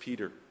 1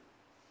 Peter.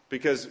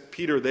 Because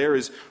Peter there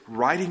is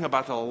writing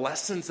about the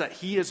lessons that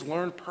he has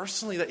learned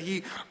personally, that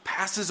he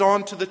passes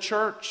on to the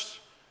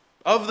church,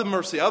 of the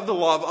mercy, of the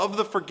love, of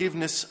the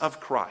forgiveness of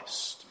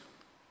Christ.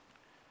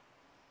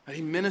 That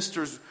he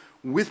ministers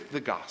with the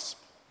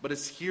gospel. But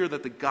it's here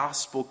that the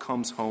gospel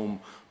comes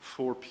home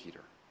for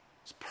Peter.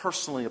 It's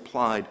personally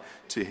applied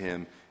to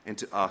him and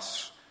to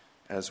us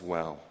as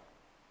well.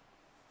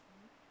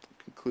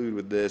 I'll conclude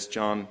with this.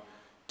 John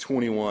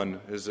 21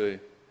 is a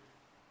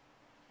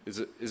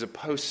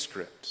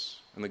postscript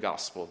in the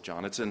Gospel of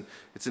John. It's an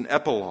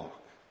epilogue.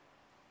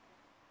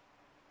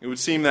 It would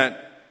seem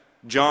that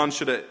John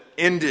should have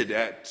ended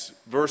at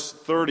verse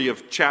 30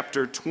 of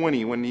chapter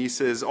 20 when he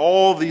says,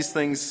 all these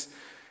things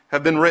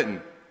have been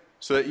written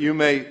so that you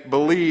may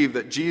believe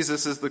that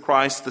Jesus is the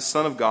Christ, the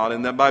Son of God,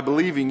 and that by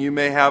believing you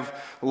may have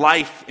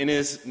life in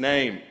his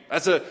name.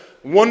 That's a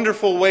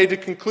wonderful way to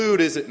conclude,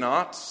 is it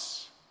not?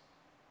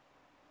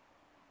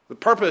 The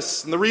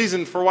purpose and the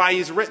reason for why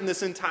he's written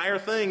this entire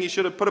thing, he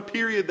should have put a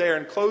period there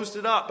and closed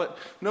it up. But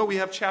no, we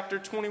have chapter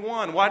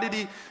 21. Why did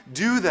he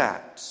do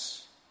that?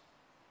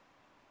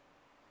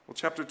 Well,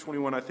 chapter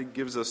 21, I think,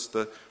 gives us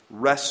the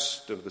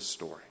rest of the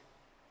story.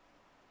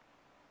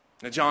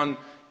 Now, John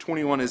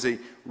 21 is a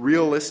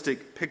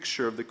realistic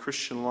picture of the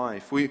Christian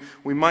life. We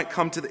might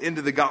come to the end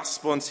of the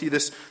gospel and see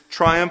this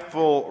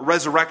triumphal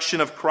resurrection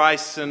of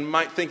Christ and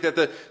might think that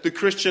the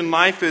Christian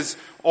life is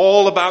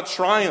all about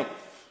triumph.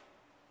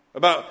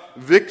 About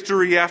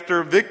victory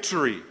after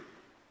victory.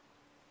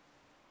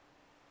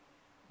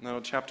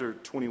 No, chapter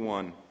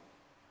 21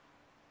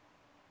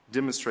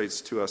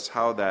 demonstrates to us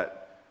how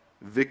that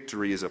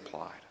victory is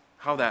applied,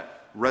 how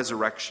that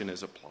resurrection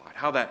is applied,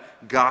 how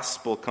that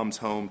gospel comes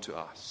home to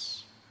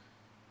us.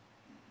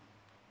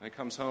 And it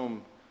comes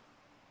home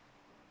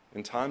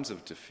in times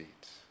of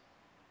defeat,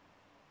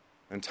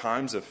 in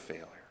times of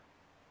failure,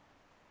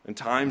 in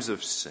times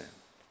of sin.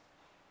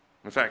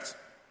 In fact,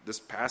 this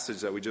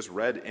passage that we just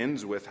read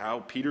ends with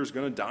how Peter's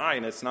going to die,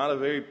 and it's not a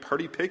very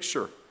pretty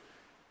picture.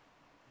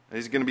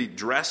 He's going to be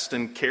dressed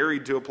and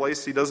carried to a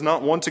place he does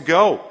not want to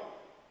go.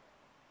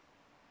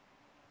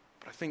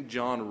 But I think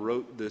John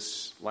wrote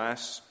this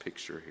last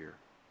picture here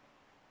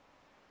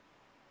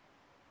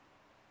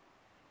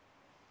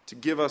to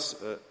give us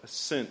a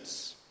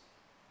sense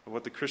of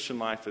what the Christian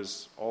life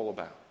is all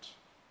about.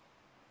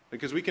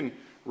 Because we can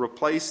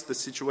replace the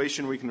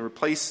situation, we can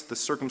replace the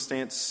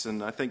circumstance,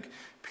 and I think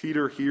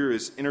Peter here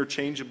is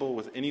interchangeable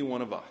with any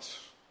one of us.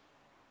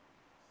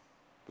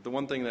 But the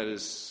one thing that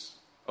is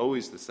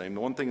always the same,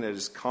 the one thing that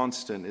is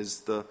constant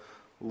is the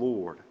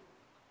Lord.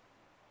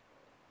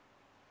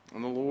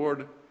 And the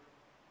Lord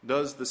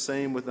does the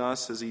same with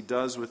us as he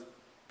does with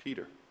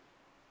Peter.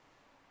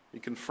 He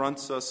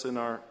confronts us in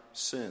our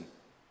sin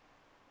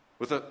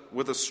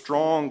with a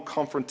strong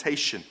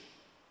confrontation.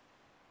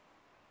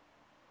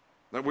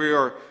 That we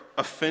are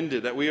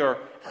offended, that we are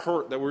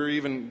hurt, that we're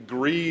even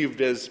grieved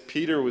as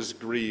Peter was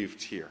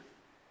grieved here.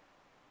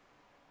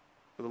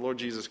 But the Lord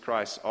Jesus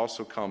Christ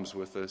also comes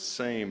with the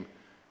same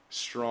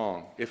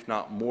strong, if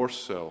not more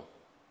so,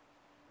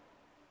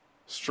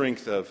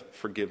 strength of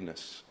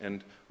forgiveness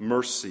and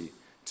mercy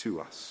to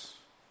us.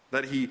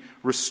 That he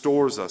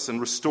restores us and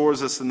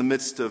restores us in the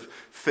midst of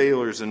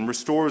failures and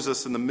restores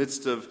us in the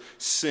midst of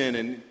sin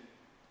and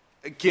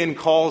again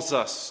calls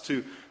us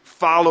to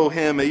follow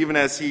him, even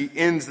as he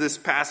ends this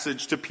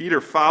passage to Peter.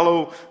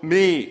 Follow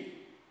me.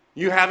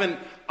 You haven't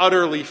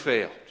utterly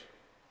failed.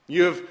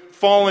 You have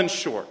fallen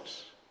short.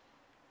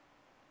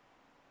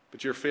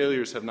 But your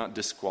failures have not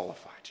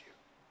disqualified you.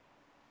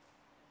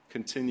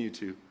 Continue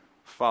to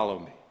follow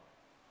me.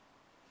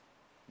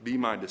 Be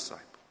my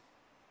disciple.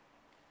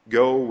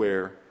 Go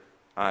where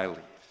I lead.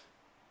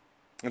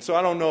 And so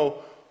I don't know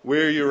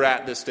where you're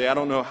at this day. I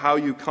don't know how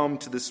you come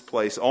to this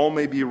place. All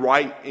may be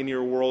right in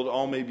your world.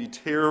 All may be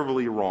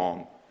terribly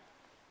wrong.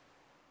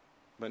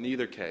 But in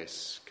either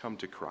case, come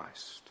to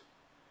Christ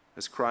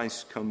as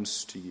Christ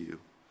comes to you.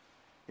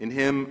 In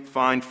him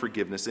find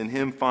forgiveness. In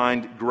him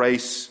find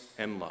grace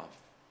and love.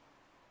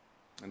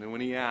 And then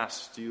when he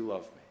asks, do you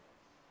love me?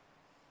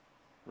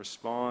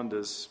 Respond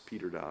as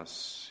Peter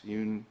does.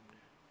 You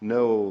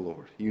know,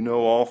 Lord, you know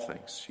all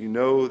things. You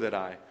know that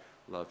I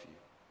love you.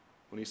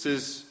 When he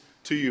says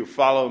to you,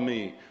 follow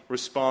me,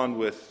 respond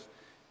with,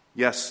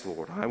 yes,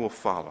 Lord, I will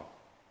follow.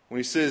 When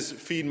he says,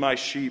 feed my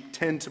sheep,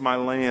 tend to my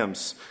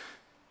lambs,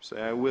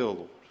 say, I will,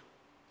 Lord,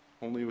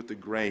 only with the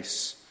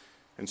grace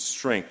and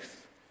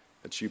strength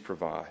that you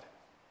provide.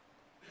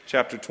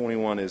 Chapter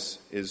 21 is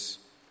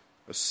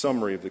a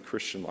summary of the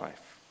Christian life.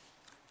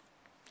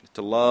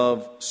 To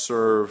love,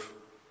 serve,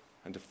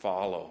 and to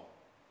follow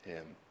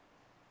him.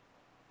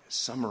 It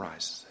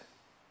summarizes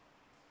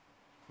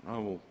it. I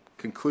will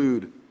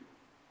conclude,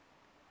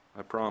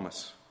 I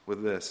promise,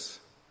 with this.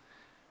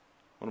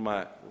 One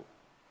of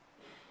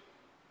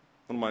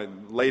my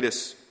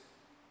latest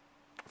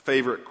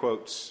favorite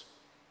quotes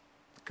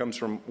comes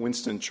from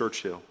Winston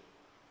Churchill.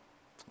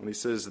 When he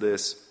says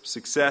this,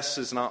 success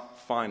is not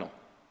final.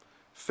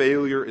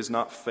 Failure is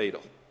not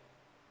fatal.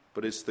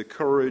 But it's the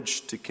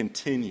courage to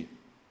continue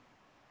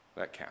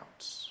that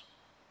counts.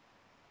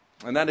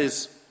 And that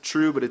is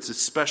true, but it's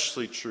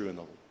especially true in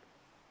the Lord.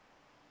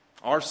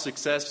 Our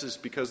success is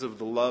because of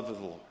the love of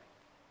the Lord.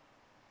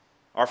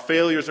 Our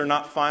failures are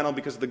not final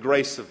because of the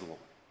grace of the Lord.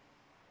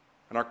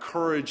 And our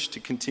courage to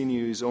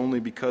continue is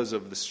only because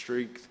of the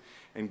strength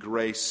and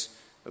grace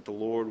that the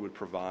Lord would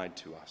provide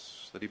to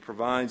us, that he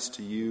provides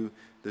to you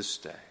this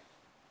day.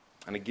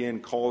 And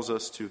again, calls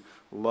us to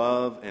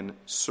love and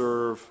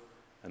serve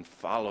and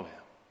follow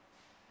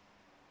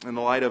him. In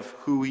the light of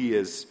who he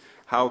is,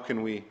 how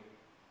can we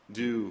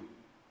do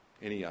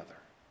any other?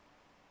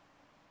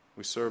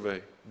 We serve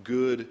a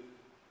good,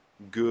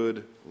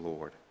 good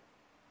Lord.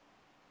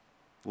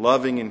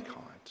 Loving and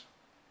kind.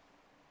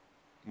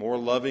 More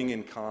loving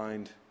and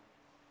kind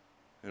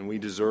than we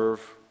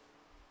deserve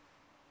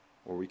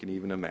or we can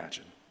even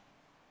imagine.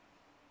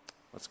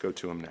 Let's go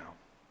to him now.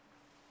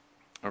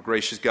 Our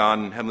gracious God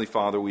and Heavenly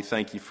Father, we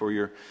thank you for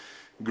your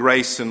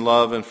grace and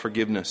love and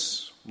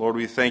forgiveness. Lord,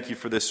 we thank you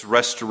for this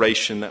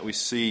restoration that we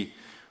see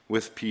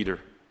with Peter.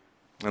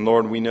 And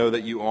Lord, we know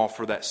that you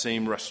offer that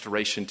same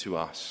restoration to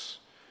us.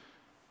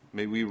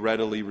 May we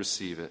readily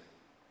receive it.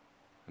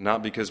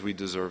 Not because we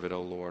deserve it,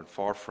 O Lord,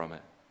 far from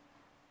it,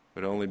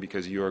 but only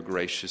because you are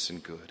gracious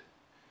and good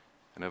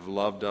and have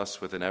loved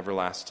us with an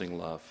everlasting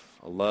love,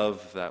 a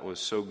love that was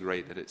so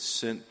great that it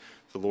sent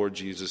the Lord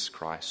Jesus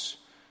Christ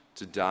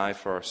to die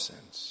for our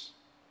sins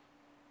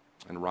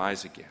and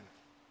rise again.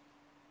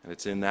 And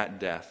it's in that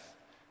death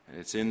and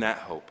it's in that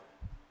hope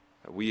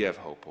that we have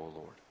hope, O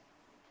Lord.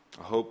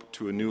 A hope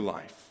to a new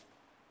life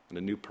and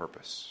a new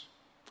purpose.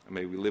 And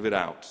may we live it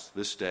out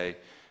this day,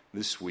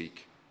 this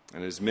week,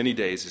 and as many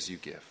days as you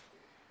give.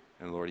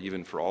 And Lord,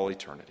 even for all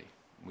eternity.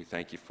 We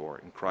thank you for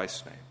it. In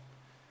Christ's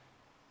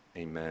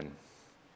name, amen.